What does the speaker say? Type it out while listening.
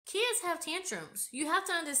kids have tantrums. You have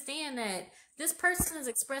to understand that this person is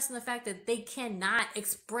expressing the fact that they cannot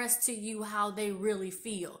express to you how they really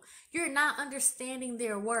feel. You're not understanding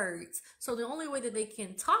their words. So the only way that they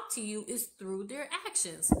can talk to you is through their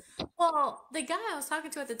actions. Well, the guy I was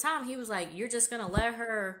talking to at the time, he was like, "You're just going to let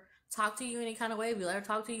her talk to you any kind of way. We let her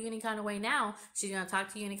talk to you any kind of way now. She's going to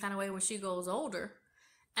talk to you any kind of way when she goes older."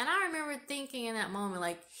 And I remember thinking in that moment,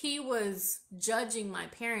 like, he was judging my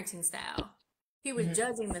parenting style. He was Mhm.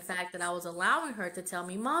 judging the fact that I was allowing her to tell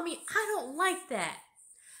me, "Mommy, I don't like that."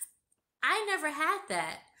 I never had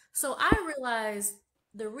that. So I realized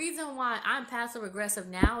the reason why I'm passive aggressive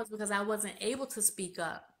now is because I wasn't able to speak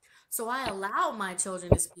up. So I allowed my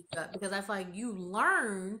children to speak up because I feel like you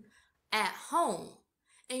learn at home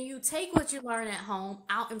and you take what you learn at home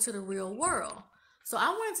out into the real world. So I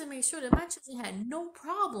wanted to make sure that my children had no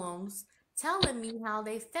problems telling me how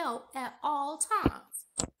they felt at all times.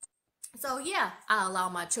 So yeah, I allow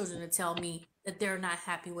my children to tell me that they're not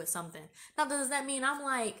happy with something. Now, does that mean I'm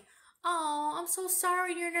like, "Oh, I'm so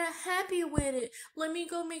sorry you're not happy with it. Let me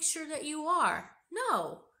go make sure that you are."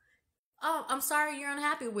 No. "Oh, I'm sorry you're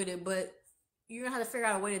unhappy with it, but you're gonna have to figure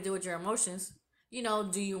out a way to deal with your emotions.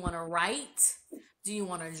 Do you want to write? Do you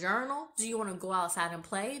want to journal? Do you want to go outside and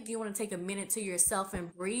play? Do you want to take a minute to yourself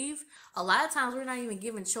and breathe?" A lot of times we're not even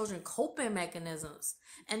giving children coping mechanisms.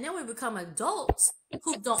 And then we become adults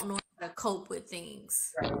who don't know how to cope with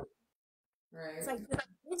things. Right. It's Right. like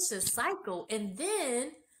this vicious cycle. And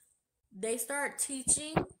then they start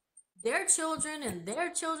teaching their children and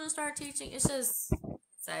their children start teaching. It's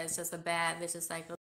just a bad vicious cycle.